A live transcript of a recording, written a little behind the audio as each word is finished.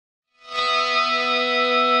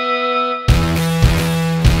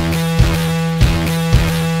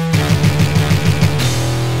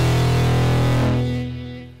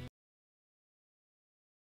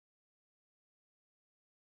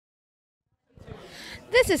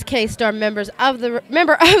This is K-Star member of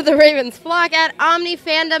the Ravens flock at Omni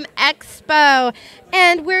Fandom Expo,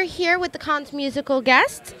 and we're here with the con's musical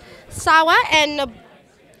guests, Sawa and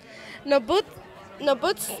Nobutsune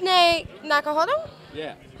Nakahodo?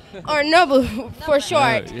 Yeah. Or Nobu for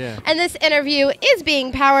short. Yeah. And this interview is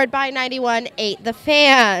being powered by 91.8 The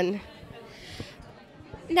Fan.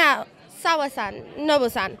 Now, Sawa-san,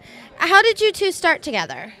 Nobu-san, how did you two start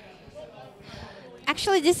together?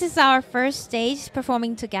 Actually, this is our first stage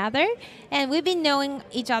performing together, and we've been knowing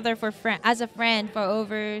each other as a friend for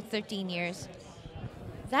over 13 years.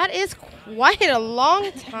 That is quite a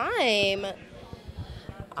long time.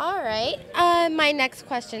 All right. My next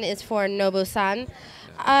question is for Nobu-san.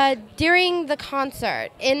 During the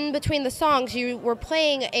concert, in between the songs, you were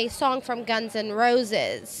playing a song from Guns N'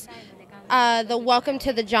 Roses, the Welcome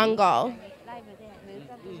to the Jungle.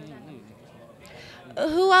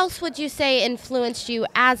 Who else would you say influenced you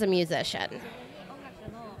as a musician?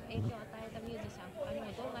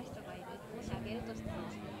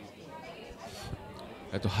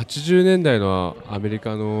 80年代のアメリ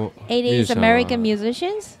カのミュージシャン 80s は American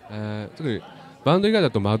musicians. 特にバンド以外だ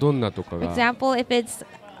とマドンナとか For が example, if it's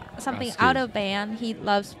something That's out of band, he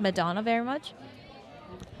loves Madonna very much.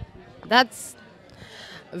 That's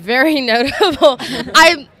very notable.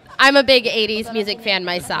 I'm a big 80s music fan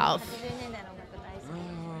myself.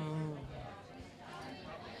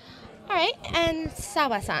 All right, and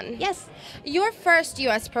Sawa-san. Yes. Your first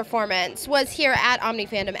U.S. performance was here at Omni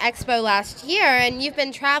Fandom Expo last year, and you've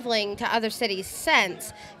been traveling to other cities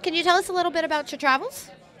since. Can you tell us a little bit about your travels?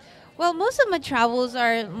 Well, most of my travels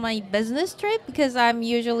are my business trip because I'm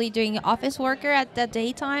usually doing office worker at the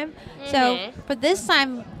daytime. So for this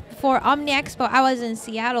time, for Omni Expo, I was in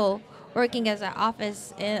Seattle working as an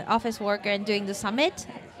office worker and doing the summit.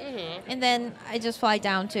 And then I just fly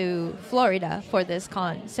down to Florida for this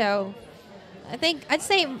con. So I'd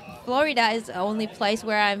say Florida is the only place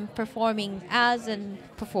where I'm performing as a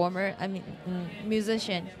performer,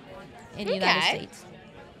 musician in the United States.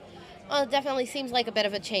 Well, it definitely seems like a bit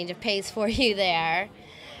of a change of pace for you there.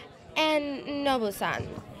 And Nobu-san,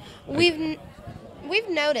 we've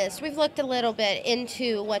looked a little bit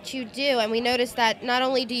into what you do, and we noticed that not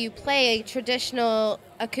only do you play a traditional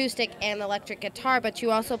acoustic and electric guitar, but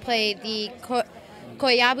you also play the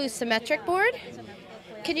koyabu symmetric board.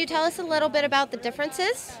 Can you tell us a little bit about the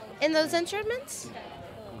differences in those instruments?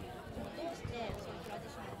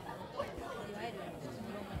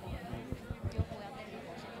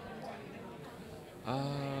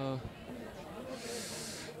 Uh,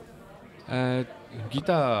 ギ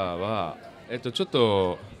ターはちょっ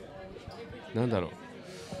となんだろう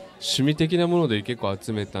趣味的なもので結構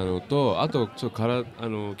集めたのと、あとちょっ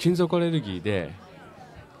と金属アレルギーで、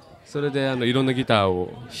それでいろんなギター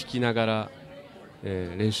を弾きながら、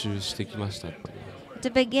練習してきましたっていう。At the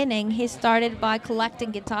beginning, he started by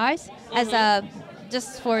collecting guitars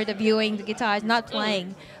just for the viewing the guitars, not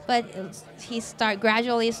playing. But he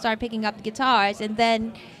gradually start picking up guitars, and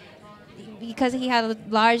then because he had a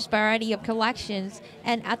large variety of collections,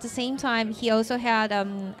 and at the same time he also had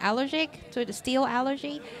allergic to the steel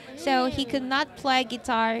allergy, so he could not play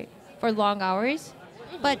guitar for long hours.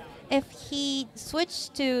 But if he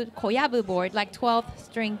switched to koyabu board, like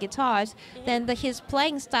 12-string guitars, then his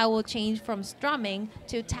playing style will change from strumming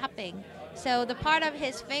to tapping. So the part of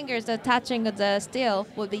his fingers, the touching of the steel,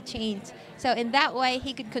 will be changed. So in that way,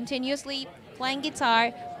 he could continuously playing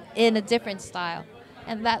guitar in a different style.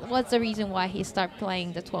 And that was the reason why he started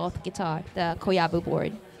playing the 12th guitar, the koyabu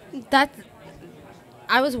board.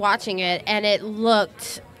 I was watching it, and it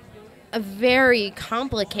looked very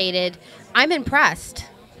complicated. I'm impressed.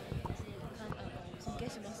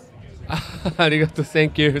 ありがとう。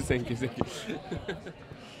Thank you.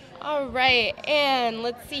 All right, and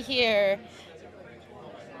let's see here.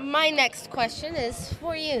 My next question is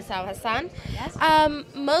for you, Sawa-san. Yes.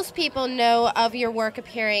 Most people know of your work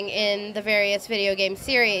appearing in the various video game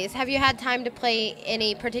series. Have you had time to play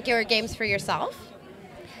any particular games for yourself?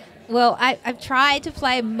 Well, I've tried to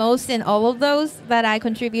play most in all of those that I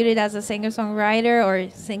contributed as a singer-songwriter or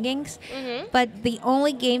singings. But the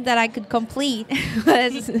only game that I could complete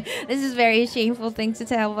was, this is a very shameful thing to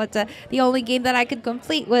tell, but the only game that I could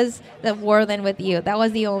complete was the Warland with You. That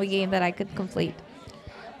was the only game that I could complete.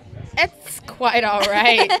 It's quite all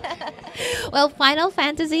right. Well, Final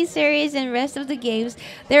Fantasy series and rest of the games,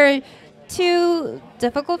 they're too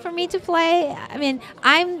difficult for me to play. I mean,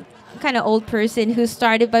 I'm kind of old person who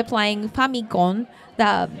started by playing Famicom,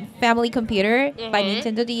 the family computer by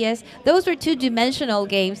Nintendo DS. Those were two-dimensional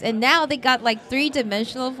games, and now they got like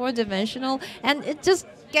 3-dimensional, 4-dimensional, and it just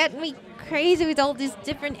get me crazy with all these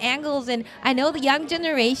different angles, and I know the young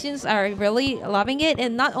generations are really loving it,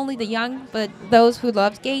 and not only the young but those who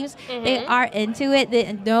love games, they are into it.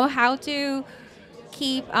 They know how to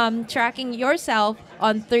keep tracking yourself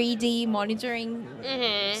on 3D monitoring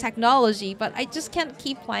technology, but I just can't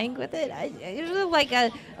keep playing with it. I really like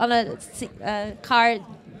on a car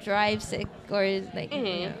drive stick, or like you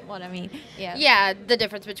know what I mean. Yeah, the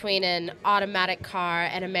difference between an automatic car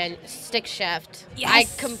and a stick shift. Yes. I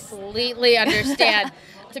completely understand.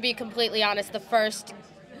 To be completely honest, the first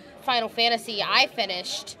Final Fantasy I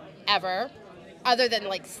finished ever, other than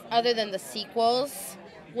the sequels,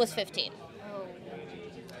 was 15.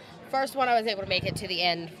 First one I was able to make it to the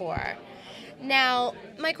end for. Now,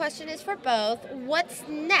 my question is for both. What's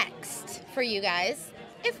next for you guys?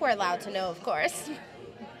 If we're allowed to know, of course.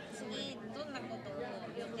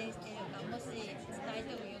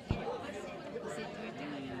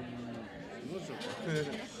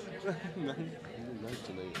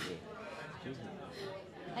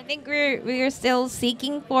 I think we're still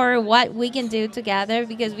seeking for what we can do together,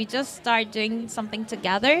 because we just started doing something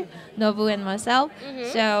together, Nobu and myself.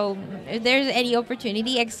 So if there's any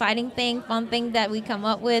opportunity, exciting thing, fun thing that we come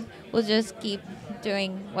up with, we'll just keep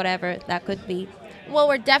doing whatever that could be. Well,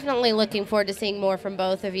 we're definitely looking forward to seeing more from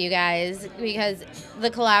both of you guys, because the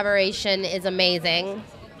collaboration is amazing.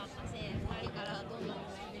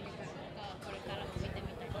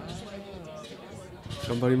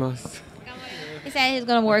 He said he's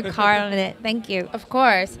going to work hard on it. Thank you. Of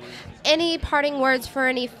course. Any parting words for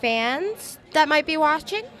any fans that might be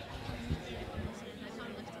watching?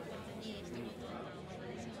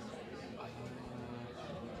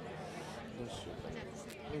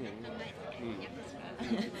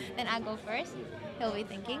 Then I'll go first. He'll be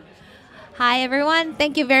thinking. Hi, everyone.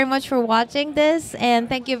 Thank you very much for watching this, and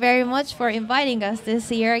thank you very much for inviting us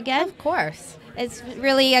this year again. Of course. It's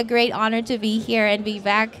really a great honor to be here and be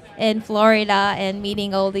back in Florida and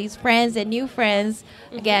meeting all these friends and new friends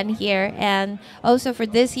again here. And also for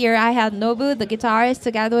this year, I had Nobu, the guitarist,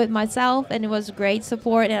 together with myself, and it was great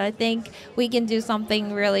support. And I think we can do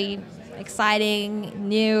something really exciting,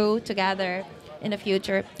 new together in the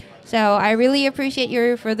future. So I really appreciate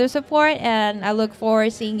your further support, and I look forward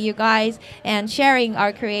to seeing you guys and sharing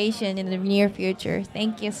our creation in the near future.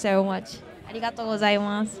 Thank you so much. ありがとうござい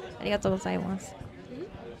ます。ありがとうございます。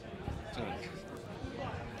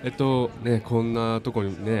こんなとこ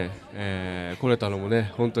にね、来れたのも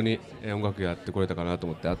ね、本当に音楽やってこれたかなと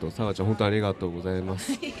思って、あと、さわちゃん、本当にありがとうございま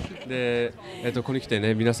す。で、ここに来て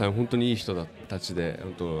ね、皆さん、本当にいい人たちで、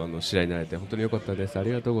本当、知り合いになれて、本当に良かったです。あ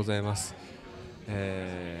りがとうございます。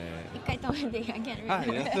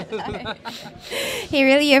He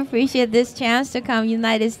really appreciated this chance to come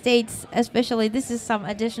United States, especially this is some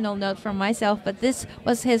additional note from myself, but this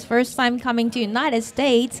was his first time coming to United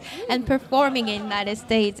States and performing in United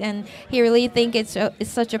States, and he really think it's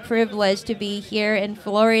such a privilege to be here in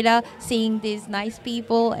Florida seeing these nice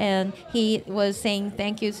people, and he was saying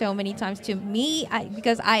thank you so many times to me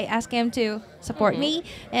because I asked him to support me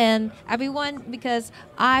and everyone, because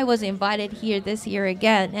I was invited here this year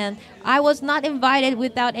again, and I was not invited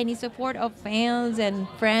without any support of fans and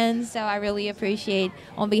friends, so I really appreciate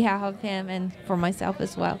on behalf of him and for myself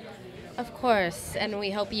as well. Of course, and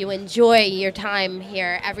we hope you enjoy your time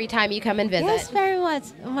here every time you come and visit. Yes, very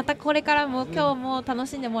much. またこれからも今日も楽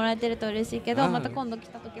しんでもらえてると嬉しいけど、また今度来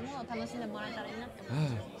た時も楽しんでもらえたらいいなって思いま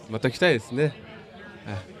す。また来たいですね。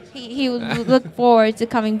He would look forward to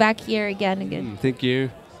coming back here again. Thank you.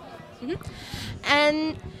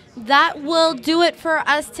 And that will do it for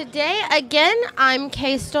us today. Again, I'm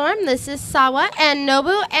K-Storm, this is Sawa and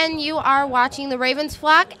Nobu, and you are watching the Ravens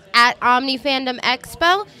Flock at Omni Fandom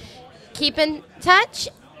Expo. Keep in touch,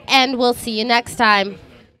 and we'll see you next time.